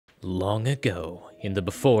Long ago, in the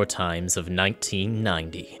before times of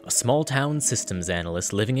 1990, a small-town systems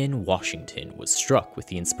analyst living in Washington was struck with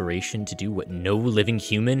the inspiration to do what no living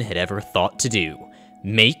human had ever thought to do: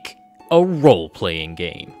 make a role-playing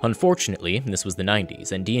game. Unfortunately, this was the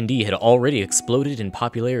 90s, and D&D had already exploded in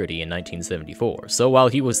popularity in 1974, so while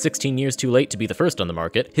he was 16 years too late to be the first on the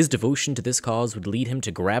market, his devotion to this cause would lead him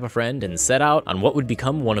to grab a friend and set out on what would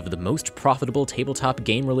become one of the most profitable tabletop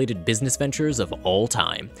game-related business ventures of all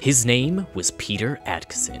time. His name was Peter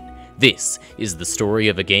Adkison. This is the story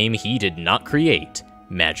of a game he did not create: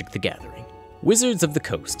 Magic the Gathering. Wizards of the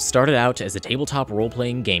Coast started out as a tabletop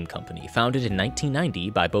role-playing game company founded in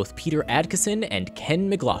 1990 by both Peter Adkison and Ken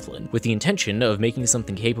McLaughlin, with the intention of making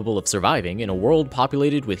something capable of surviving in a world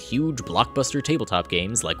populated with huge blockbuster tabletop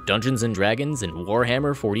games like Dungeons & Dragons and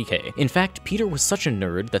Warhammer 40k. In fact, Peter was such a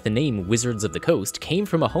nerd that the name Wizards of the Coast came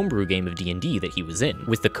from a homebrew game of D&D that he was in,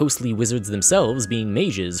 with the coastly wizards themselves being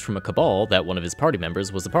mages from a cabal that one of his party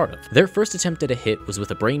members was a part of. Their first attempt at a hit was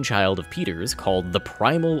with a brainchild of Peter's called the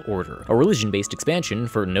Primal Order, a religion-based expansion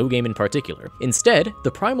for no game in particular. Instead,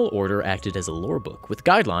 the Primal Order acted as a lore book with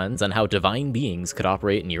guidelines on how divine beings could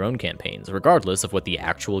operate in your own campaigns, regardless of what the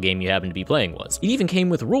actual game you happen to be playing was. It even came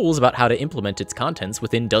with rules about how to implement its contents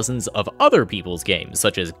within dozens of other people's games,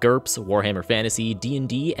 such as GURPS, Warhammer Fantasy,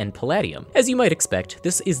 D&D, and Palladium. As you might expect,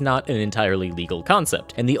 this is not an entirely legal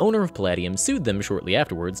concept, and the owner of Palladium sued them shortly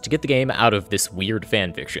afterwards to get the game out of this weird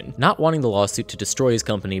fanfiction. Not wanting the lawsuit to destroy his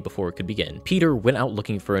company before it could begin, Peter went out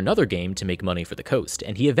looking for another game to make money for the coast,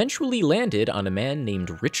 and he eventually landed on a man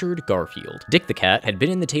named Richard Garfield. Dick the Cat had been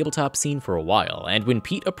in the tabletop scene for a while, and when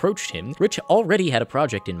Pete approached him, Rich already had a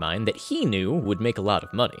project in mind that he knew would make a lot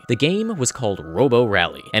of money. The game was called Robo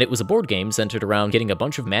Rally, and it was a board game centered around getting a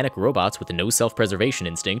bunch of manic robots with no self-preservation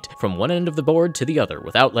instinct from one end of the board to the other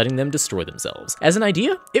without letting them destroy themselves. As an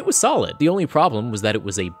idea, it was solid. The only problem was that it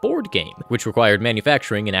was a board game, which required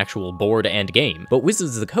manufacturing an actual board and game, but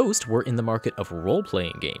Wizards of the Coast were in the market of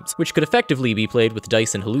role-playing games, which could effectively be played with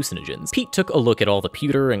dice and hallucinogens. Pete took a look at all the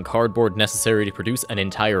pewter and cardboard necessary to produce an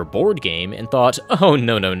entire board game and thought, oh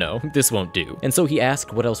no, this won't do. And so he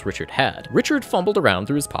asked what else Richard had. Richard fumbled around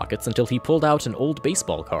through his pockets until he pulled out an old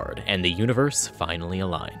baseball card, and the universe finally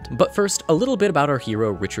aligned. But first, a little bit about our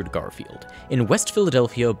hero Richard Garfield. In West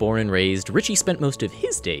Philadelphia, born and raised, Richie spent most of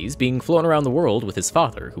his days being flown around the world with his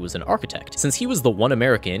father, who was an architect. Since he was the one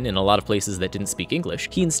American in a lot of places that didn't speak English,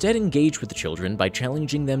 he instead engaged with the children by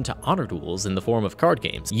challenging them to honor duels in the form of card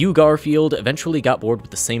games. Garfield eventually got bored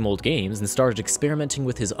with the same old games and started experimenting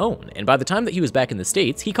with his own, and by the time that he was back in the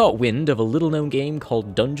States, he caught wind of a little-known game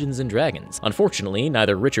called Dungeons & Dragons. Unfortunately,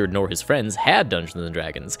 neither Richard nor his friends had Dungeons &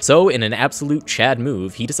 Dragons, so in an absolute Chad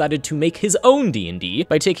move, he decided to make his own D&D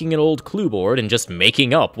by taking an old clue board and just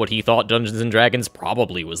making up what he thought Dungeons & Dragons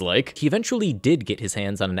probably was like. He eventually did get his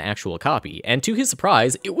hands on an actual copy, and to his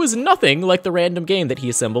surprise, it was nothing like the random game that he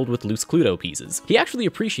assembled with loose Cluedo pieces. He actually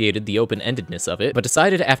appreciated the open-endedness of it, but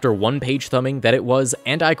decided after one-page thumbing that it was,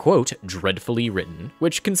 and I quote, dreadfully written,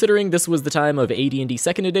 which, considering this was the time of AD&D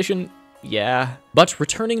 2nd edition, yeah. But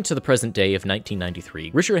returning to the present day of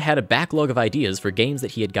 1993, Richard had a backlog of ideas for games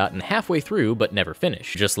that he had gotten halfway through but never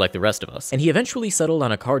finished, just like the rest of us, and he eventually settled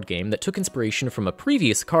on a card game that took inspiration from a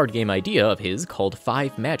previous card game idea of his called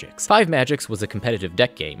Five Magics. Five Magics was a competitive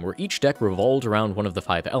deck game where each deck revolved around one of the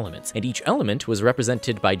 5 elements, and each element was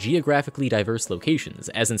represented by geographically diverse locations,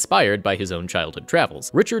 as inspired by his own childhood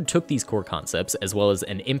travels. Richard took these core concepts, as well as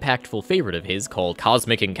an impactful favorite of his called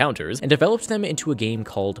Cosmic Encounters, and developed them into a game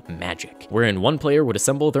called Magic, wherein one player would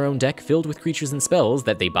assemble their own deck filled with creatures and spells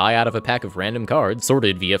that they buy out of a pack of random cards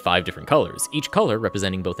sorted via 5 different colors, each color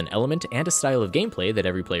representing both an element and a style of gameplay that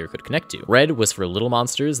every player could connect to. Red was for little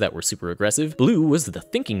monsters that were super aggressive, blue was the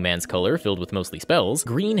thinking man's color filled with mostly spells,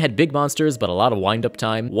 green had big monsters but a lot of wind-up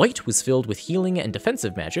time, white was filled with healing and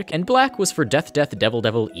defensive magic, and black was for death,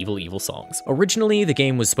 devil, evil songs. Originally, the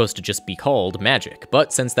game was supposed to just be called Magic,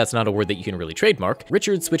 but since that's not a word that you can really trademark,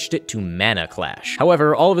 Richard switched it to Mana Clash.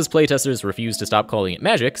 However, all of his playtesters refused to stop calling it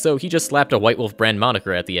Magic, so he just slapped a White Wolf brand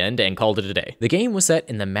moniker at the end and called it a day. The game was set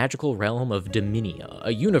in the magical realm of Dominia,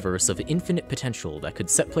 a universe of infinite potential that could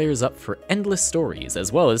set players up for endless stories,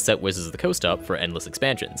 as well as set Wizards of the Coast up for endless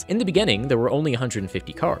expansions. In the beginning, there were only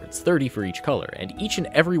 150 cards, 30 for each color, and each and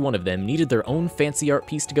every one of them needed their own fancy art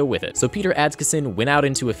piece to go with it, so Peter Adkison went out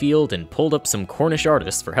into a field and pulled up some Cornish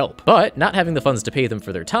artists for help. But, not having the funds to pay them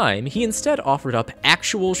for their time, he instead offered up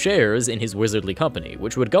actual shares in his wizardly company,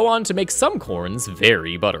 which would go on to make some coin unicorns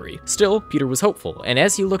very buttery. Still, Peter was hopeful, and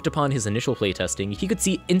as he looked upon his initial playtesting, he could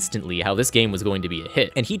see instantly how this game was going to be a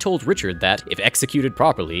hit, and he told Richard that, if executed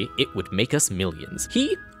properly, it would make us millions.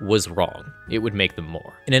 He was wrong. It would make them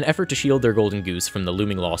more. In an effort to shield their golden goose from the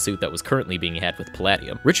looming lawsuit that was currently being had with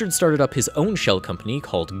Palladium, Richard started up his own shell company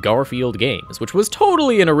called Garfield Games, which was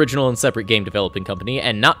totally an original and separate game developing company,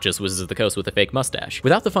 and not just Wizards of the Coast with a fake mustache.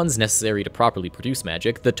 Without the funds necessary to properly produce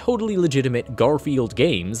Magic, the totally legitimate Garfield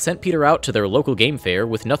Games sent Peter out to their local game fair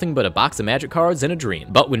with nothing but a box of Magic cards and a dream.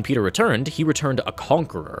 But when Peter returned, he returned a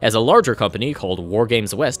conqueror, as a larger company called War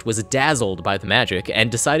Games West was dazzled by the Magic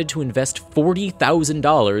and decided to invest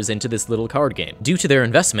 $40,000 into this little card game. Due to their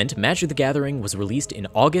investment, Magic the Gathering was released in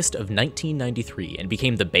August of 1993 and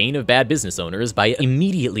became the bane of bad business owners by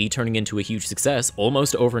immediately turning into a huge success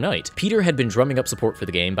almost overnight. Peter had been drumming up support for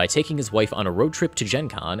the game by taking his wife on a road trip to Gen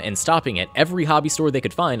Con and stopping at every hobby store they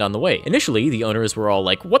could find on the way. Initially, the owners were all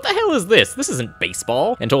like, "What the hell is this? This isn't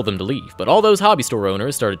baseball," and told them to leave. But all those hobby store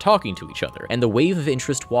owners started talking to each other, and the wave of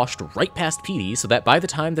interest washed right past Petey, so that by the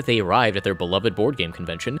time that they arrived at their beloved board game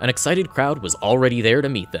convention, an excited crowd was already there to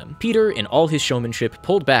meet them. Peter, in all his showmanship,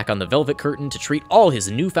 pulled back on the velvet curtain to treat all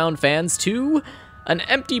his newfound fans to an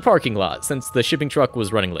empty parking lot, since the shipping truck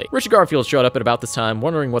was running late. Richard Garfield showed up at about this time,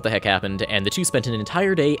 wondering what the heck happened, and the two spent an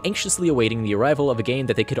entire day anxiously awaiting the arrival of a game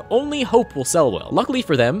that they could only hope will sell well. Luckily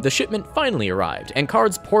for them, the shipment finally arrived, and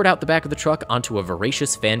cards poured out the back of the truck onto a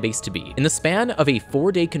voracious fanbase to be. In the span of a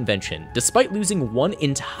 4-day convention, despite losing one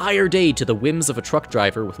entire day to the whims of a truck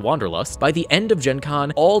driver with wanderlust, by the end of Gen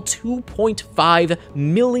Con, all 2.5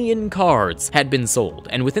 million cards had been sold,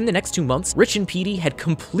 and within the next 2 months, Rich and Petey had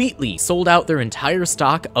completely sold out their entire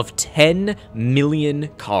stock of 10 million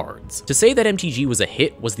cards. To say that MTG was a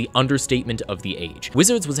hit was the understatement of the age.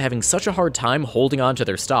 Wizards was having such a hard time holding on to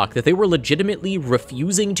their stock that they were legitimately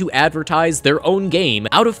refusing to advertise their own game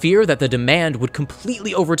out of fear that the demand would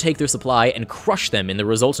completely overtake their supply and crush them in the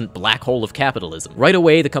resultant black hole of capitalism. Right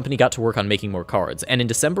away, the company got to work on making more cards, and in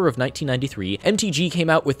December of 1993, MTG came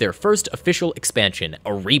out with their first official expansion,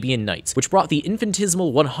 Arabian Nights, which brought the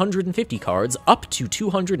infinitesimal 150 cards up to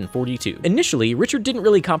 242. Initially, Richard didn't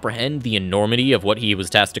really comprehend the enormity of what he was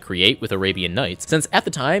tasked to create with Arabian Nights, since at the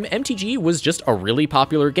time, MTG was just a really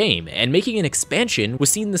popular game, and making an expansion was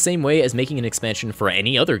seen the same way as making an expansion for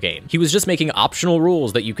any other game. He was just making optional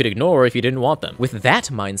rules that you could ignore if you didn't want them. With that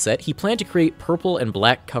mindset, he planned to create purple and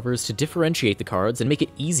black covers to differentiate the cards and make it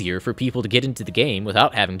easier for people to get into the game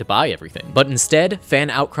without having to buy everything. But instead, fan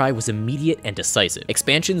outcry was immediate and decisive.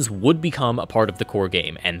 Expansions would become a part of the core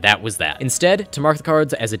game, and that was that. Instead, to mark the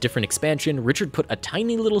cards as a different expansion, Richard put a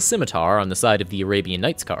tiny little scimitar on the side of the Arabian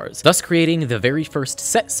Nights cards, thus creating the very first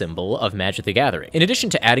set symbol of Magic the Gathering. In addition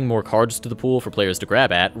to adding more cards to the pool for players to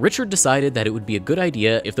grab at, Richard decided that it would be a good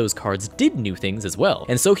idea if those cards did new things as well,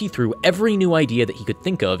 and so he threw every new idea that he could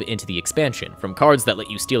think of into the expansion, from cards that let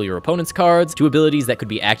you steal your opponent's cards, to abilities that could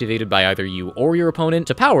be activated by either you or your opponent,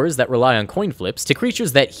 to powers that rely on coin flips, to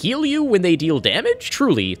creatures that heal you when they deal damage.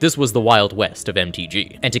 Truly, this was the Wild West of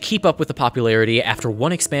MTG. And to keep up with the popularity, after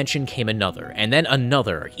one expansion came another, and then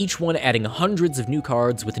another, each one adding hundreds of new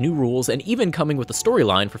cards with new rules and even coming with a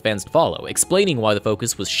storyline for fans to follow, explaining why the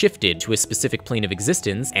focus was shifted to a specific plane of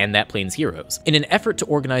existence and that plane's heroes. In an effort to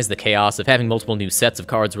organize the chaos of having multiple new sets of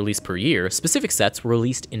cards released per year, specific sets were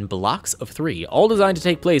released in blocks of 3, all designed to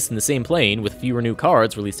take place in the same plane with fewer new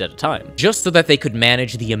cards released at a time, just so that they could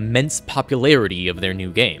manage the immense popularity of their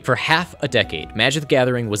new game. For half a decade, Magic the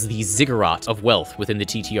Gathering was the ziggurat of wealth within the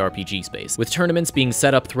TTRPG space, with tournaments being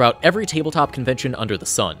set up throughout every tabletop convention under the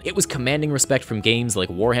sun. It was commanding respect from games like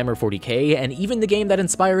Warhammer 40k and even the game that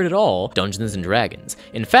inspired it all, Dungeons & Dragons.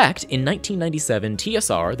 In fact, in 1997,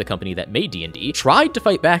 TSR, the company that made D&D, tried to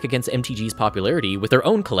fight back against MTG's popularity with their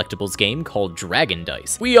own collectibles game called Dragon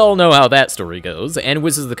Dice. We all know how that story goes, and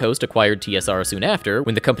Wizards of the Coast acquired TSR soon after,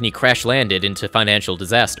 when the company crash-landed into financial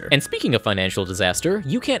disaster. And speaking of financial disaster,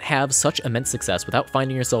 you can't have such immense success without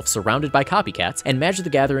finding yourself surrounded by copycats, and Magic the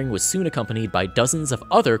Gathering was soon accompanied by dozens of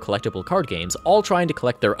other collectible card games, all trying to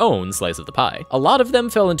collect their own slice of the pie. A lot of them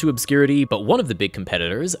fell into obscurity, but one of the big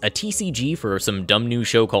competitors, a TCG for some dumb new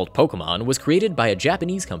show called Pokemon, was created by a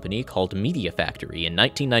Japanese company called Media Factory in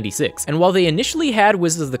 1996, and while they initially had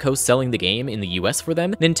Wizards of the Coast selling the game in the US for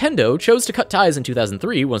them, Nintendo chose to cut ties in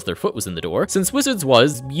 2003 once their foot was in the door, since Wizards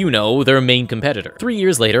was, you know, their main competitor. 3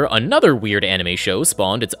 years later, another weird anime show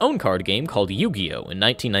spawned its own card game called Yu-Gi-Oh! In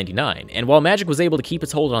 1999, and while Magic was able to keep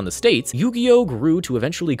its hold on the States, Yu-Gi-Oh! Grew to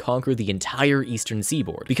eventually conquer the entire Eastern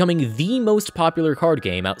Seaboard, becoming the most popular card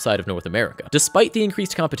game outside of North America. Despite the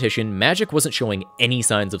increased competition, Magic wasn't showing any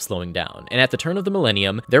signs of slowing down, and at the turn of the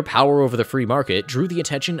millennium, their power over the free market drew the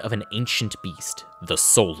attention of an ancient beast. the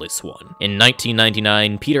Soulless One. In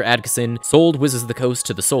 1999, Peter Adkison sold Wizards of the Coast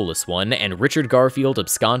to the Soulless One, and Richard Garfield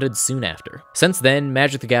absconded soon after. Since then,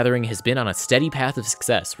 Magic the Gathering has been on a steady path of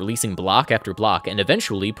success, releasing block after block, and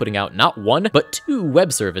eventually putting out not one, but 2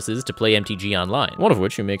 web services to play MTG online, one of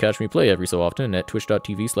which you may catch me play every so often at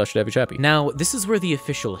twitch.tv/Chappy. Now, this is where the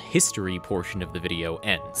official history portion of the video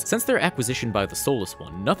ends. Since their acquisition by the Soulless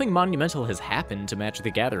One, nothing monumental has happened to Magic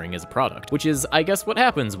the Gathering as a product, which is, I guess, what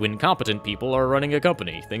happens when competent people are running a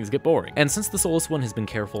company. Things get boring. And since the Soulless One has been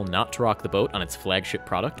careful not to rock the boat on its flagship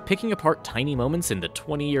product, picking apart tiny moments in the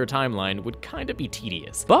 20-year timeline would kinda be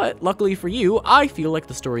tedious. But luckily for you, I feel like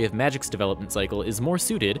the story of Magic's development cycle is more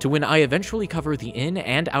suited to when I eventually cover the in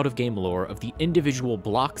and out of game lore of the individual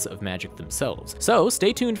blocks of Magic themselves. So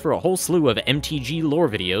stay tuned for a whole slew of MTG lore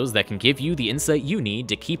videos that can give you the insight you need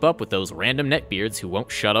to keep up with those random neckbeards who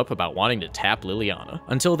won't shut up about wanting to tap Liliana.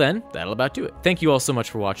 Until then, that'll about do it. Thank you all so much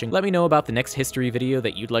for watching. Let me know about the next history video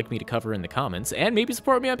that you'd like me to cover in the comments, and maybe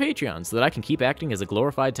support me on Patreon so that I can keep acting as a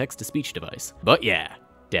glorified text-to-speech device. But yeah,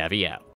 Davvy out.